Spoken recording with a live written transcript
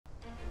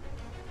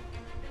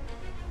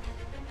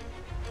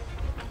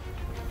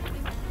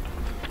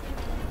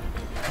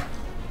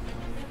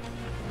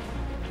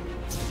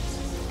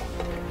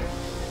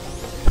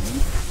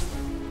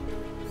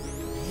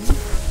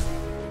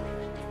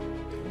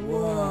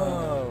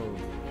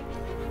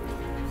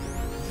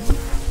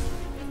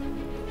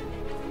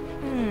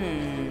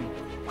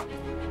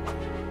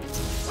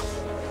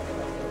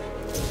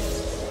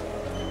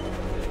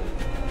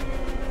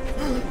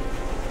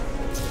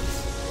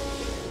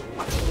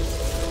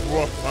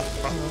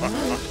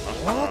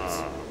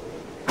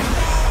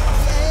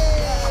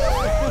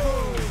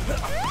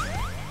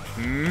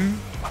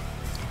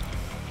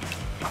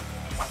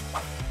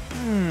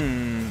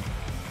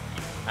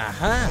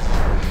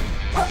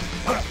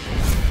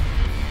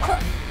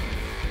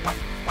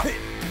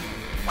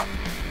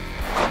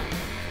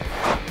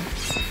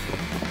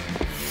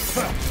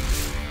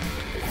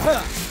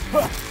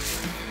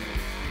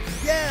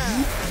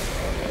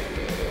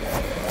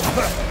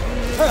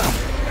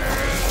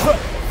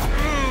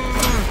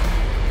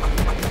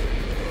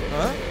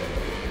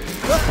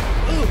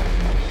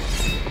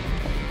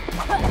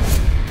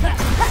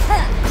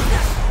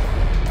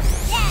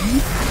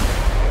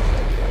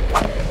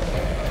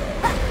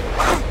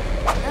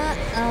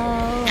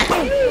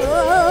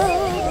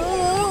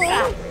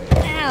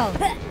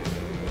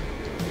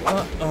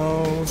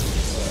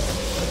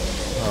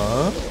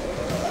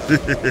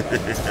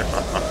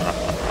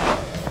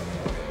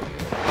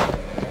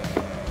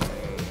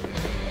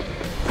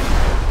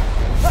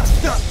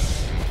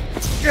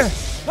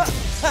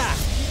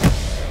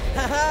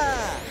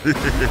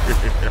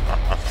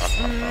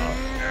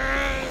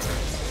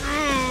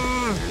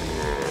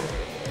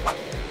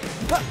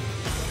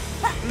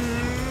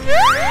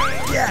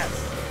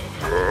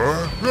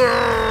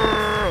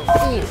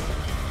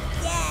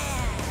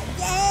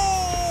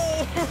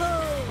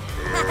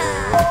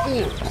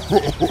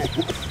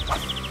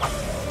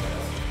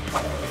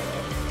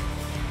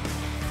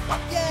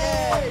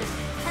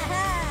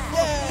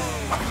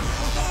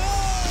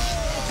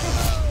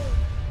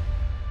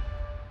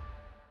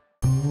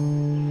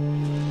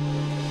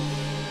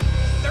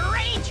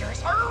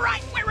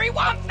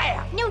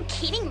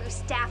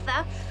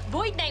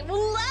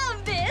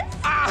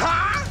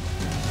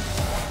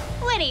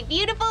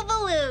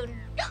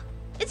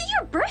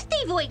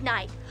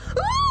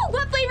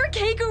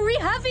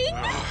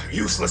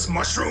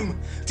Mushroom,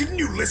 didn't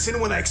you listen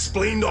when I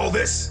explained all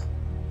this?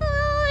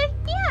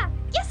 Yeah.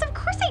 Yes, of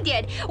course I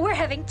did. We're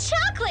having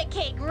chocolate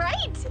cake,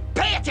 right?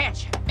 Pay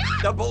attention.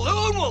 The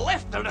balloon will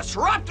lift the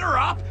disruptor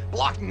up,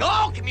 blocking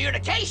all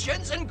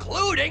communications,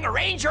 including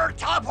Ranger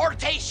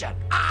teleportation.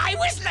 I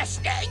was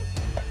listening.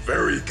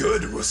 Very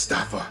good,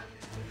 Mustafa.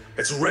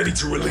 It's ready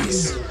to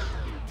release.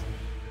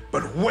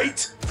 But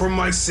wait for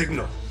my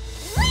signal.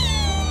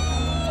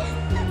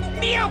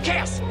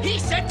 Mucus! He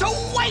said to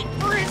wait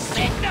for his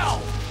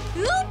signal!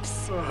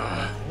 Oops!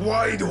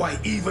 Why do I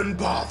even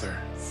bother?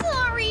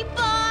 Sorry,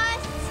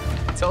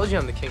 boss! Told you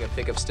I'm the king of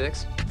pick-up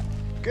sticks.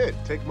 Good,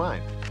 take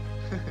mine.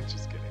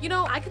 Just kidding. You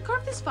know, I could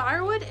carve this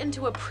firewood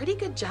into a pretty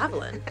good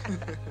javelin.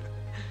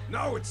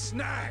 No, it's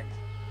snagged.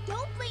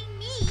 Don't blame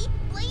me,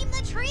 blame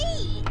the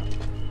tree!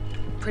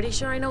 Pretty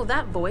sure I know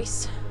that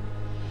voice.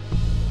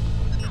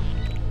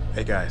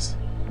 Hey guys,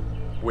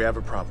 we have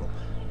a problem.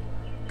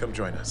 Come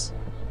join us.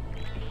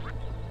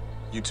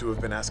 You two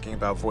have been asking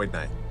about Void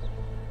Knight.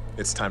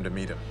 It's time to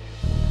meet him.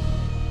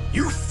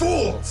 You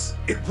fools!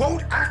 It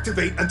won't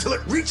activate until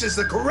it reaches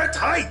the correct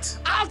height!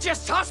 I'll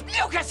just toss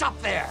Mucus up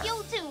there!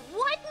 You'll do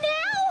what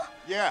now?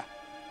 Yeah,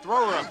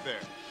 throw her up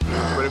there.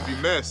 But if you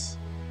miss,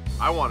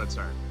 I want a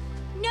turn.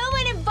 No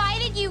one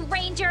invited you,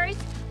 Rangers!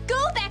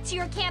 Go back to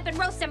your camp and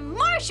roast some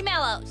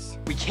marshmallows!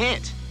 We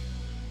can't.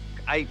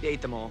 I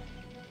ate them all.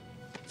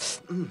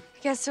 I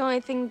guess the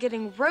only thing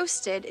getting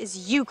roasted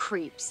is you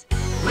creeps.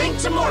 Link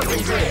to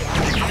Morphin Grid!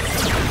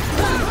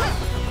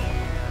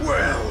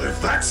 Well,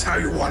 if that's how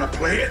you want to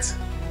play it,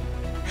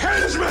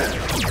 Henchman!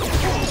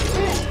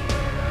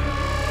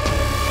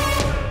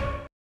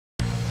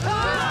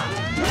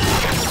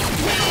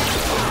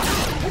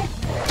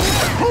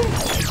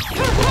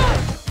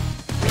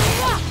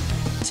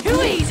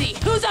 Too easy!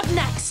 Who's up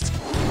next?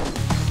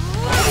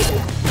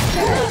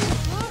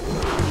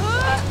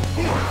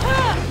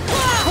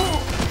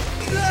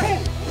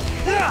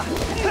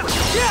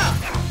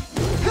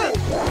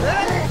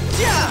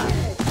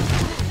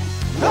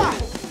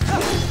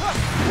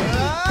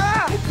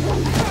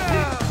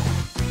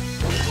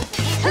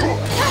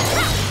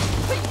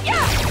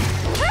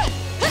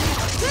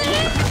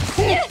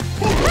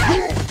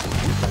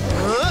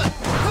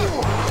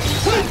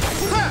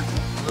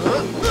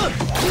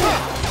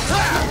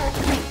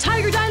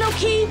 Tiger Dino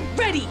Key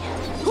ready!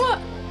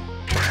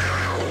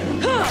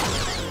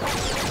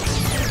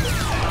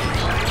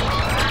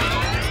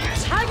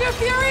 Tiger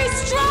Fury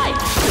Strike!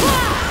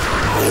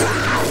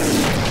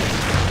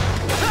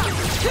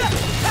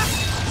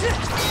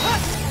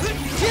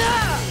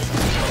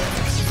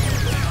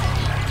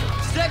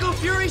 Stego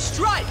Fury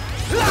Strike!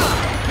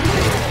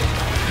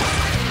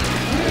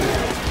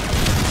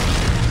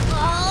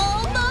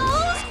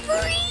 Almost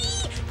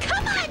free!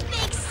 Come on,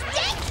 big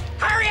stick!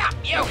 Hurry up,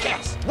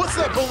 Mucus! What's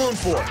that balloon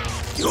for?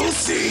 You'll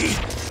see!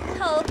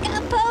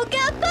 Poka,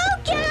 poka,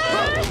 poka!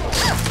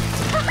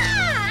 Ha-ha!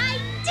 I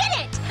did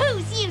it!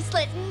 Who's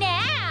useless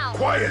now?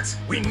 Quiet!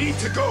 We need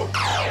to go!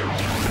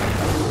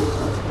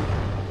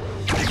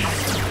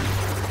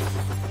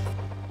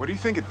 What do you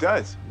think it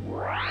does?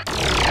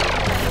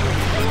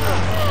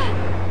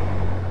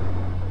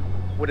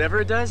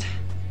 Whatever it does,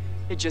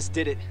 it just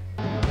did it.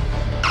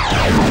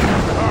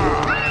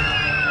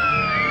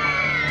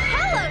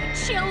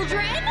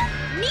 children!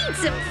 Need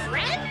some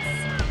friends?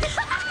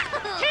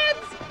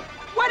 Kids,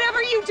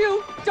 whatever you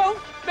do, don't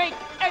make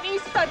any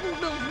sudden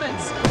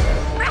movements.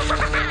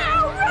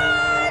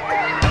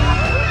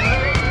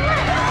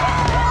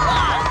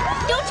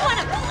 Don't you want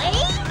to play?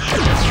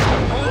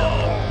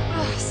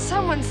 Ugh,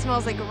 someone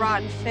smells like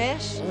rotten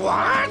fish.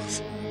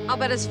 What? I'll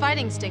bet his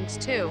fighting stinks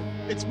too.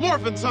 It's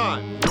morphin'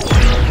 time!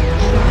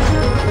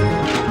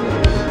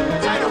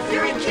 Dino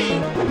Fury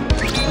Key!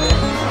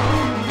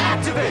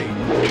 Activate!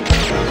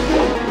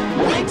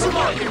 Wait to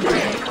Morphin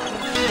Grid!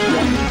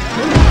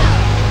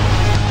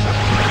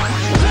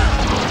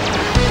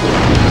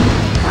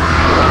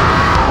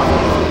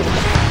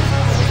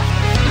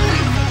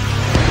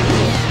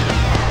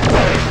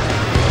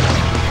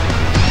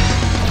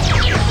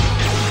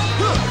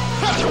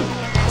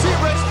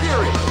 T-Rex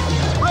Fury!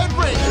 Red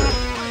Ranger!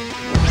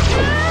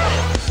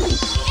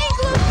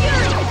 Igloo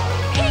Fury,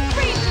 Pink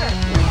Ranger.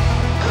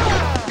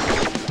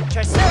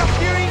 Triceratops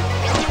Fury,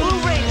 Blue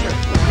Ranger.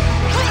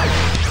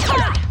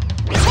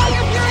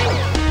 Fire Fury,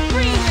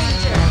 Green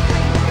Ranger.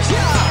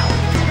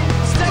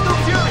 Stego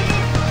Fury,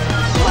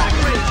 Black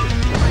Ranger.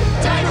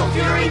 Dino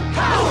Fury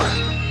Power!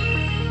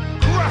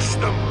 Crush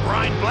them,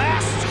 Brine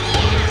Blast!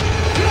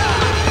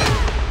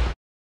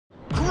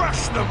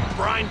 Crush them,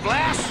 Brine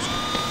Blast!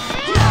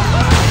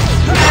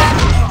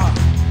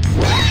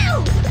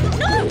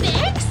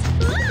 Morph-X?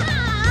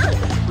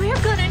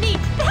 We're gonna need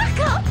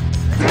backup!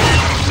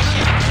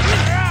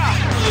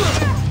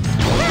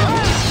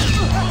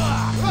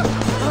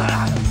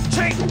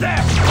 Take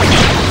that!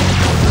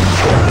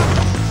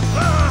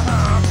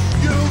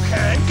 You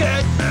can't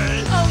get me!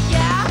 Oh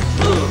yeah?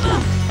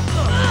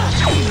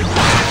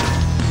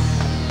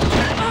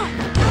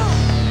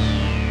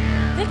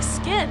 Thick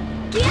skin.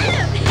 Get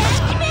him,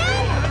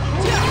 Heckman!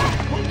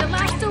 The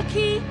lasso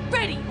key,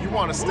 ready. You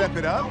want to step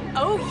it up?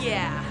 Oh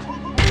yeah.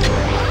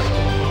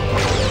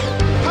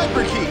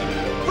 Hyper Key!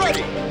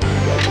 Ready!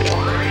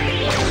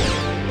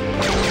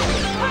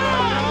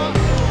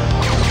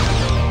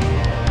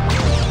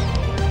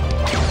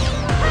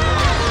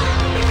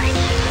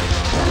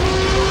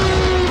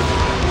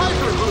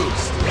 Hyper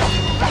Boost!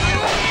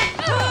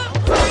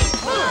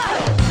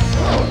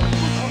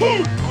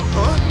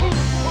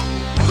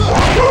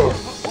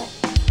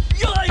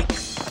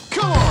 Yikes!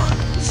 Come on!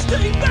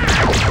 Stay back!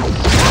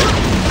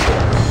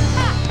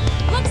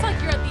 Looks like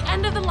you're at the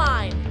end of the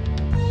line.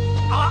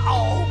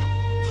 Uh-oh!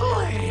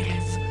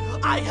 Please!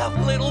 I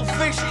have little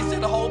fishies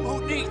at home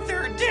who need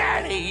their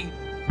daddy!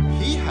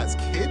 He has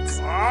kids?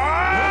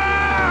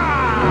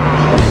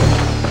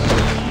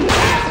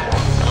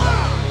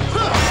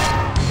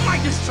 My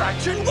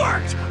distraction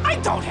worked! I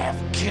don't have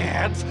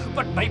kids,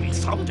 but maybe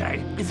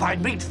someday, if I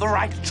meet the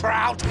right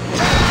trout.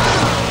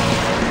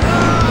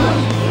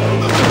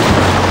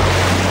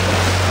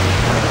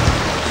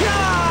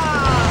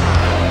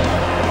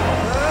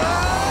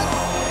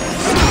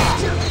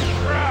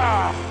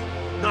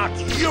 Not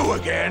you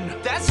again!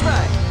 That's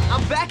right.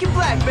 I'm back in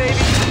black, baby.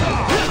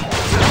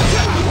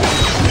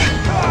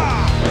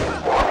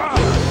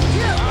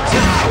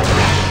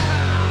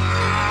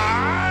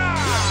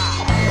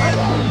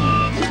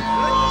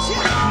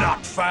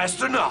 Not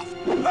fast enough!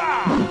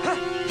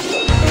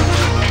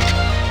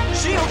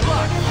 Shield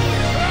block.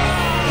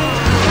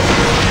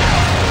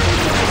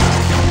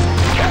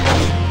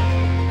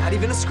 Not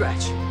even a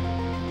scratch.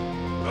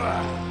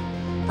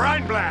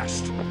 Brine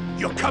Blast!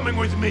 You're coming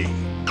with me!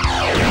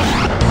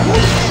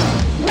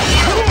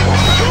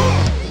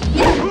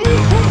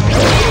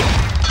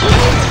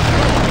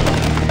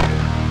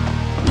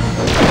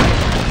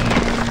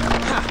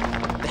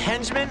 The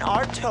henchmen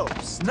are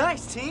toast.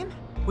 Nice, team.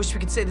 Wish we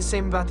could say the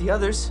same about the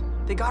others.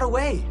 They got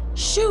away.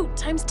 Shoot,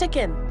 time's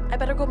ticking. I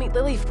better go meet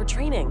Lily for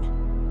training.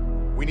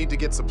 We need to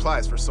get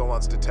supplies for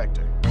Solon's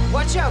detector.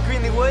 Watch out,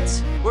 Greenlee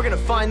Woods. We're gonna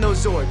find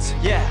those Zords.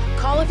 Yeah.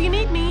 Call if you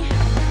need me.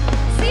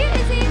 See you,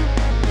 Izzy.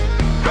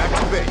 Back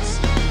to base.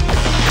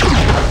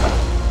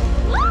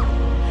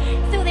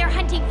 So they're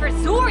hunting for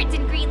Zords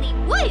in Greenlee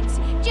Woods.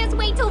 Just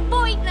wait till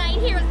Void Knight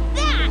hears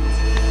that.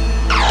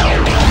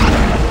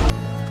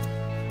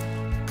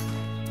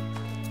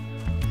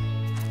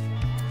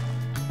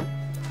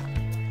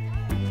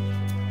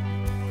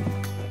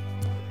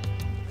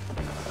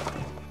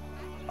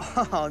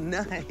 Oh,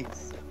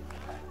 nice.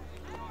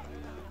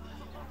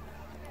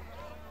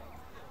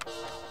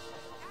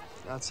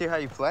 Now let's hear how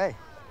you play.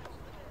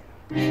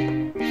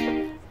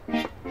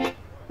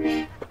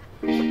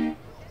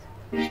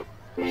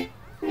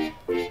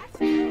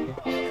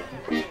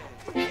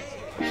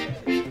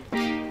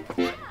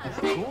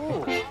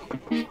 Cool.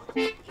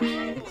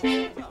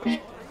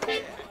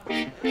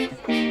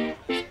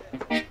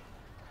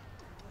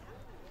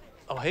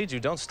 Oh, hey,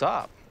 Jude, don't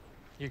stop.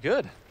 You're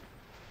good.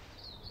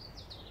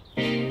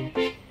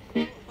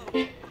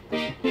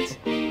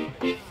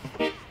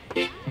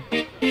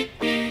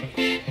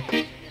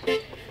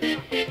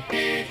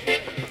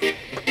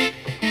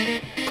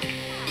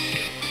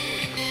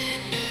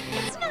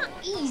 It's not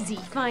easy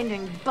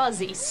finding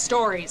buzzy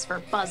stories for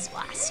Buzz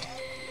Blast.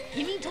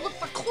 You need to look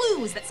for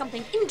clues that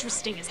something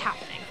interesting is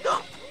happening.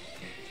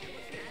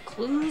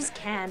 clues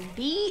can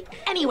be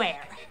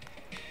anywhere.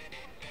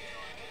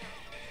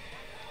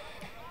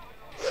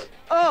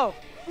 Oh,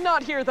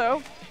 not here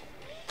though.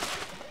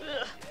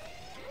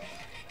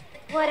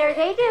 What are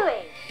they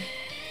doing?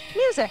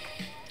 Music.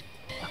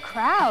 A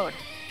crowd.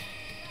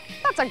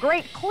 That's a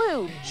great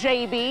clue,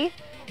 JB.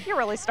 You're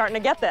really starting to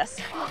get this.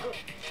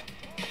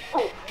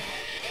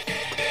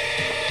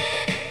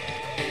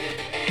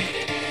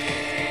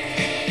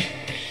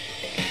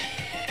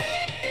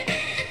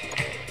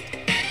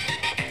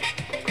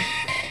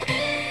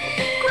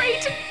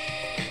 Great!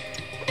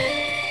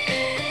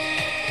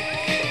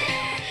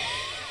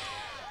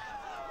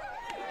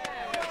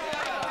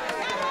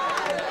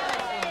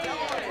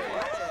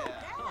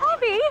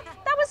 Hobby,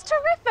 that was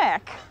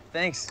terrific.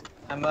 Thanks.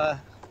 I'm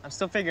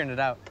still figuring it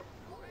out.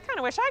 Kind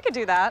of wish I could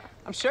do that.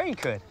 I'm sure you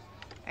could.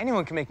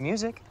 Anyone can make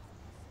music.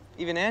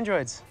 Even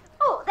androids.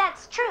 Oh,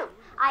 that's true.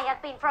 I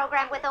have been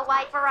programmed with a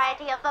wide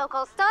variety of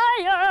vocal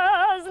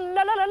styles.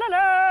 La, la, la, la,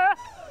 la.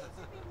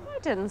 I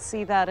didn't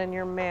see that in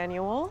your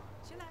manual.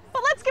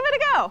 But let's give it a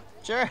go.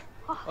 Sure.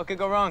 What could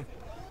go wrong?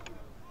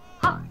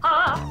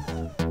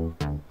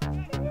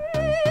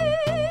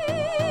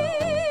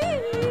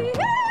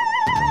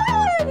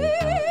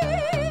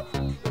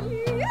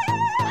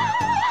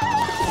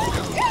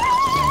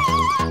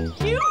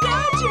 You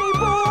got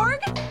J-Borg!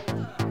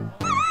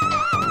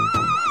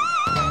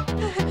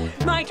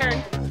 My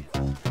turn.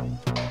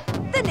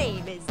 The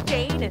name is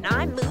Jane and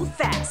I move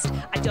fast.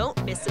 I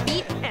don't miss a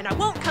beat and I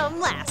won't come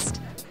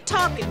last.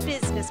 Talking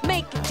business,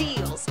 making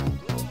deals.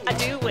 I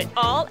do it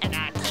all and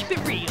I keep it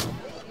real.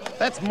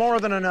 That's more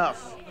than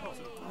enough.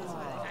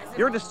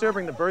 You're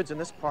disturbing the birds in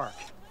this park.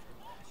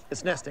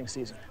 It's nesting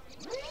season.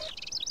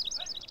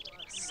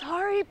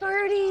 Sorry,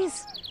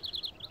 birdies.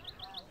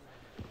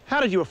 How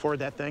did you afford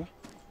that thing?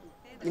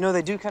 You know,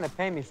 they do kind of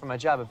pay me for my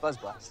job at Buzz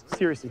Blast.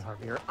 Seriously,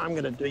 Javier, I'm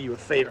gonna do you a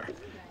favor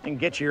and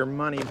get you your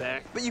money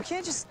back. But you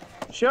can't just...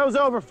 Show's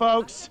over,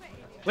 folks.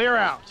 Clear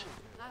out.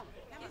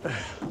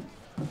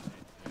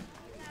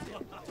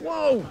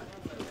 Whoa!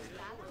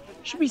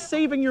 Should be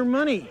saving your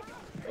money.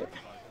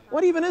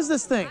 What even is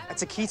this thing?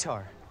 That's a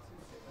keytar.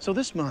 So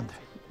this month,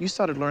 you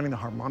started learning the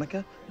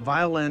harmonica,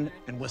 violin,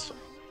 and whistle.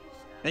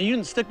 And you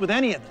didn't stick with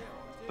any of them.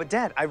 But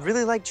Dad, I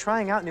really like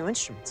trying out new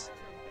instruments.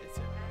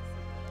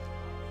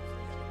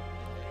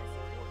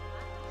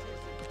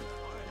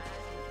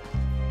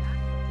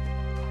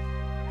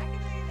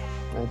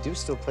 I do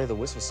still play the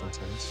whistle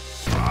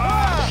sometimes.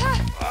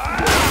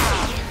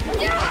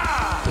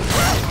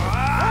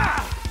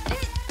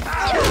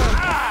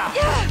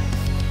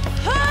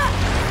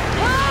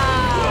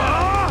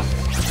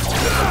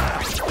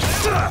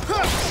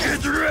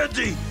 Get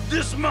ready!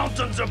 This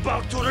mountain's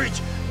about to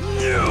reach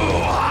new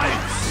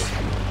heights!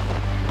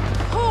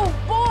 Oh,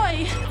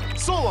 boy!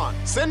 Solon,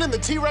 send in the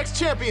T-Rex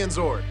Champion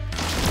Zord.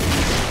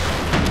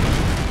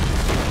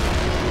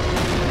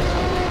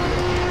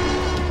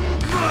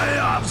 My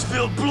arms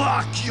will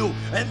block you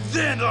and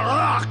then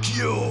rock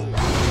you!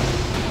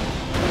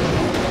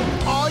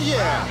 Oh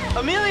yeah!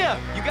 Amelia,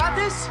 you got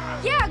this?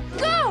 Yeah,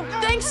 go!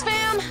 Thanks,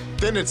 fam!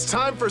 Then it's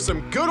time for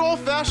some good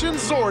old-fashioned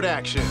Zord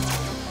action.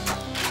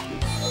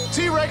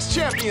 T-Rex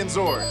Champion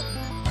Zord.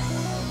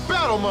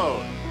 Battle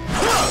mode.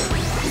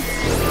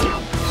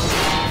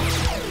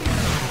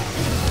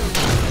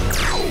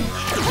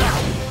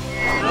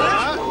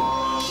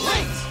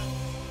 Wait!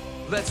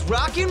 Let's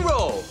rock and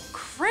roll.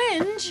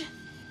 Cringe?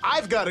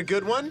 I've got a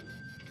good one.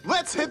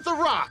 Let's hit the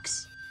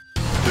rocks.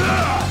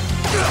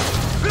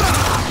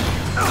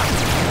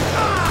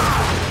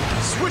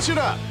 Switch it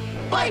up.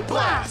 Bite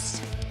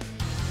blast!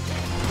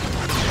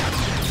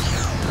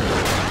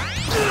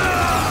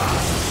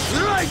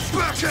 Right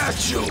back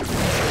at you!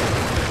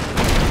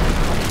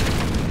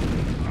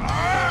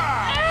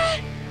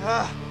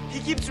 He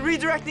keeps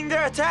redirecting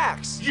their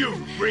attacks. You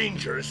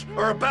Rangers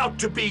are about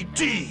to be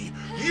D-U-N-E!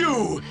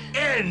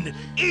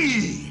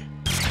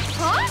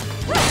 Huh?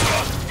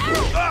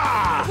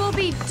 We'll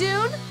be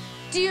Dune?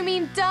 Do you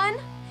mean done?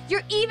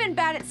 You're even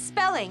bad at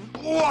spelling.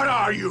 What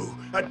are you,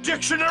 a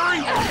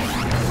dictionary?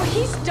 Well,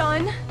 he's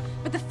done,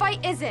 but the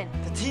fight isn't.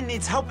 The team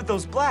needs help with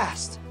those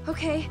blasts.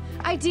 Okay,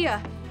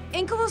 idea.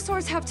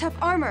 Ankylosaurs have tough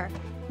armor.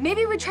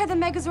 Maybe we try the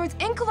Megazord's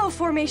Ankylo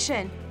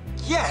formation.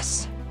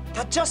 Yes,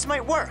 that just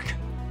might work.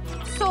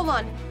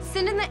 Solon,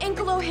 send in the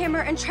Ankylo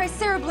hammer and try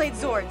Cereblade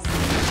Zords.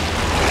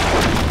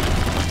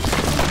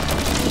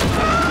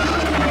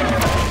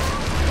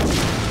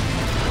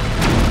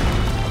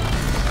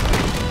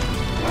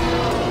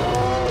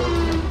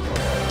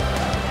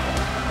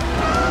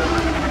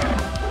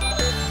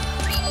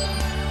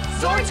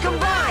 Zords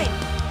combine!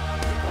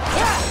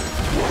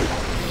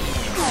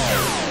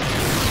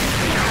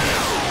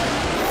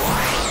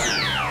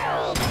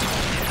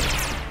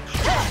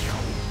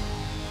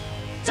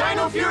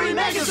 Dino Fury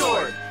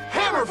Megazord.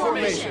 Hammer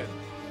formation.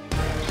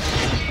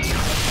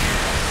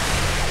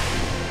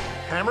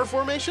 Hammer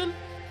formation?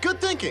 Good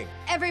thinking.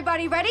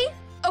 Everybody ready?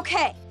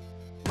 Okay.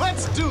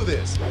 Let's do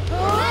this.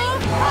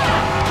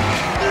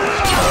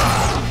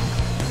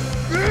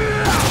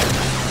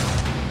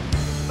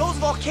 Those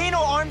volcano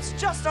arms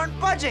just aren't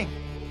budging.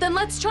 Then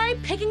let's try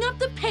picking up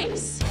the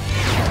pace.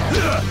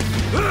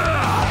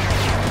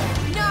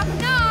 Knock,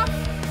 knock!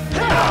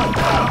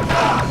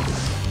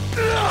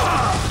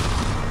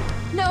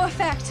 No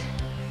effect.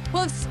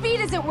 Well, if speed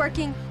isn't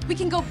working, we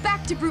can go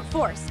back to brute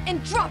force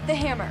and drop the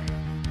hammer.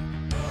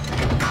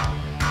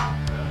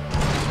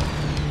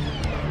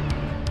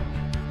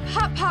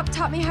 Hop Pop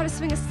taught me how to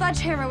swing a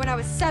sledgehammer when I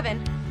was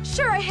 7.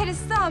 Sure, I hit his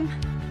thumb,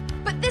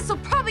 but this'll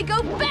probably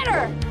go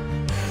better!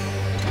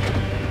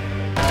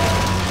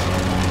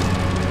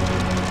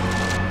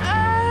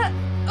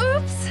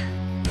 Oops.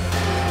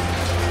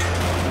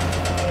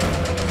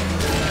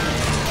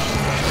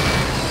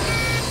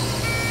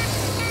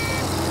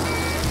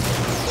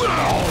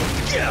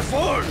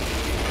 Careful!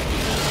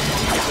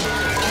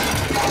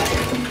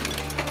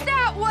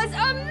 That was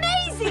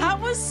amazing! That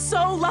was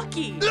so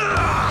lucky.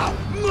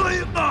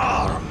 My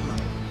arm!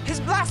 His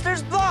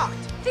blaster's blocked.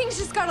 Things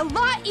just got a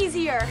lot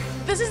easier.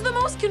 This is the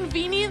most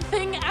convenient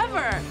thing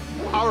ever.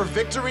 Our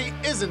victory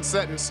isn't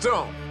set in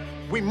stone.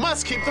 We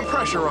must keep the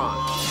pressure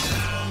on.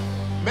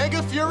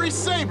 Mega Fury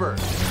Saber.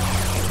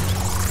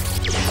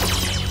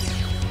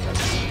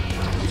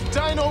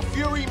 Dino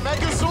Fury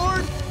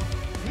Megazord.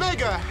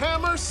 Mega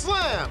Hammer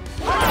Slam.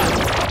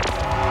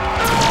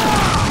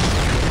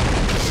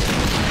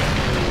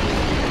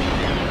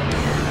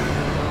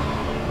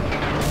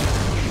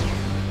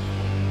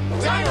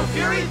 Dino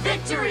Fury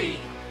victory!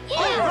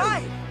 All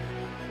right.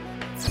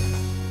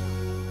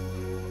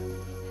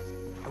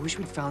 I wish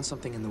we'd found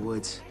something in the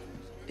woods.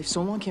 If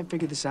Solon can't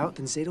figure this out,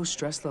 then Zato's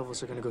stress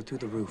levels are gonna go through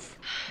the roof.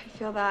 I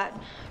feel that.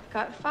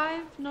 Got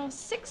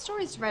 6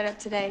 stories to write up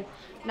today.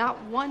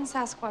 Not one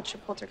Sasquatch or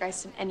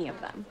poltergeist in any of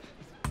them.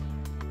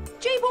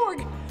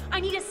 J-Borg, I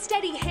need a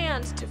steady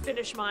hand to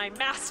finish my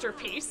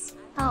masterpiece.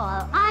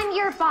 Oh, I'm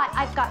your bot.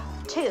 I've got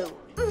 2.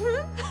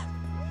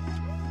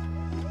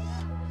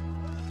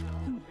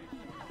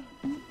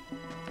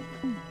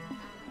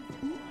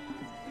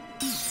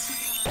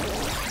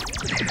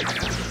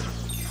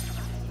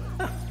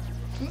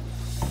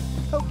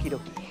 Okie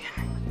dokie.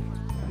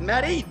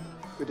 Maddie,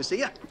 good to see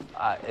you.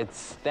 It's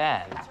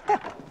Stan.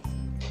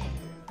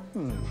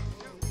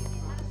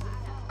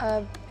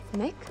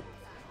 Nick?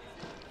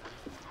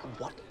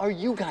 What are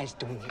you guys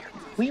doing here?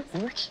 We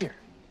work here.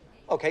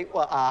 Okay,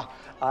 well,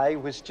 I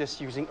was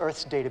just using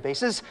Earth's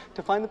databases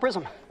to find the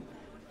prism.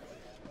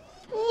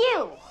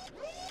 You!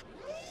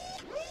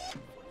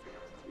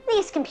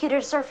 These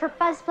computers are for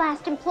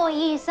BuzzBlast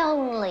employees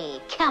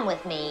only. Come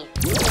with me.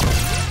 Stop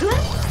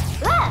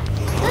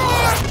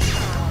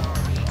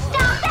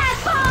that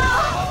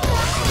ball!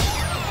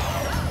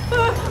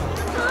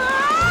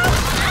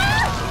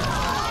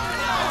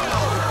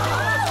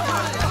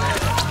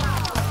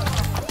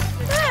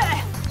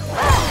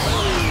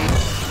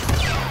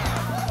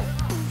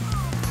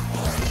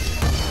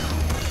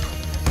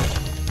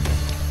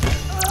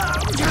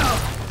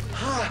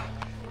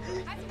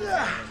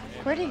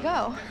 Where'd he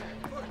go?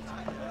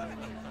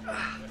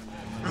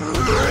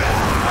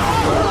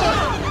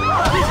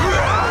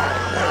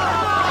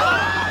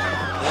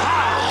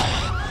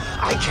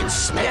 I can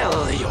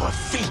smell your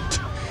feet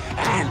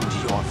and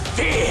your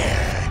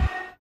fear.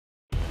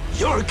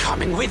 You're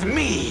coming with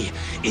me,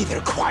 either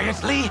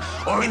quietly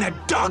or in a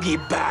doggy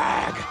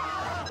bag.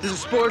 This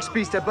is Sporks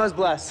Beast at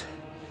BuzzBlast.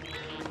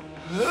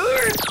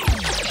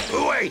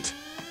 Wait!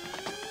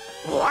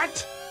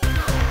 What?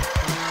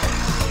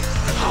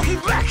 Come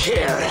back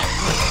here!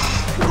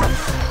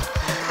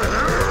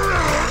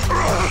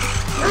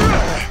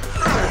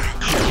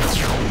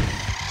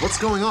 What's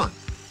going on?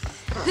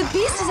 The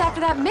Beast is after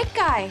that Mick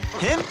guy.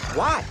 Him?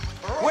 Why?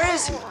 Where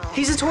is he?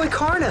 He's a toy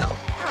car now.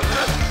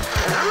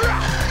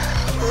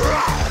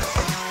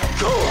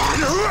 Go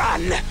on,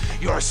 run!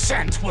 Your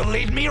scent will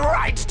lead me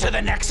right to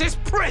the Nexus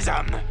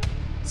Prism!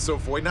 So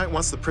Void Knight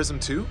wants the prism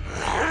too?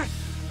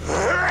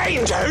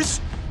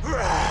 Rangers!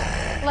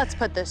 Let's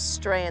put this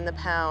stray in the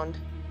pound.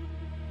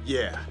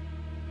 Yeah.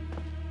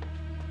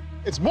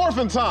 It's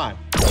morphin' time!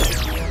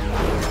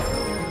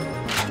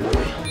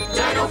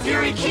 Dino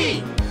Fury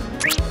Key!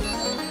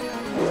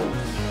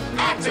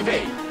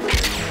 Activate!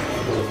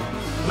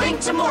 Link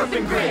to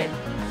Morphin Grid!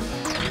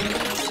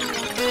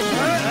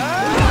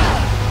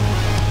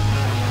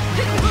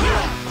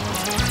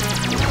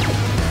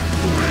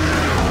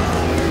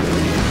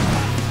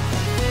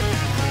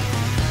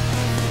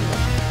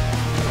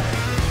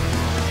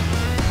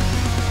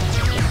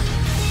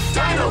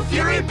 Dino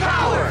Fury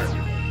Power!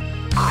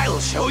 I'll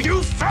show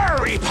you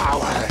furry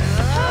power!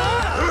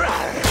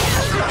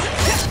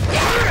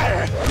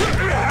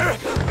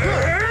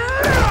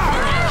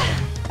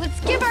 Let's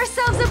give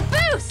ourselves a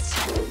boost!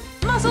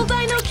 Muscle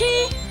Dino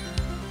Key,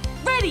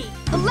 ready!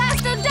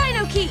 Elasto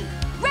Dino Key,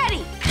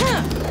 ready!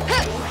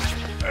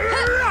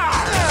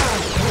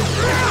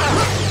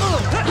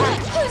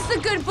 Who's the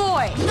good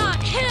boy?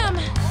 Not him.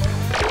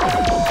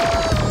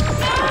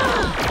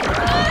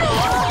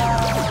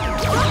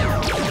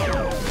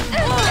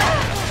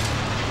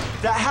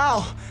 That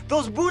howl,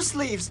 those boost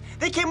sleeves,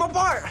 they came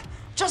apart,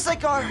 just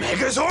like our...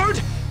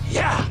 Megazord?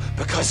 Yeah,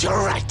 because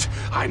you're right.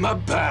 I'm a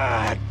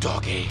bad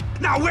doggy.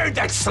 Now where'd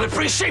that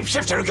slippery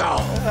shapeshifter go?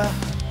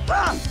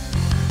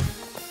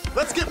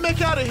 Let's get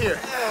Mick out of here.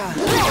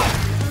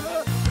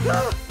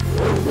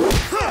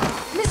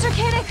 Mr.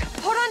 Kanik,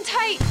 hold on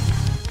tight.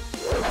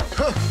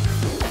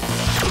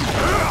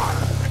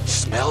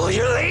 Smell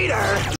you later.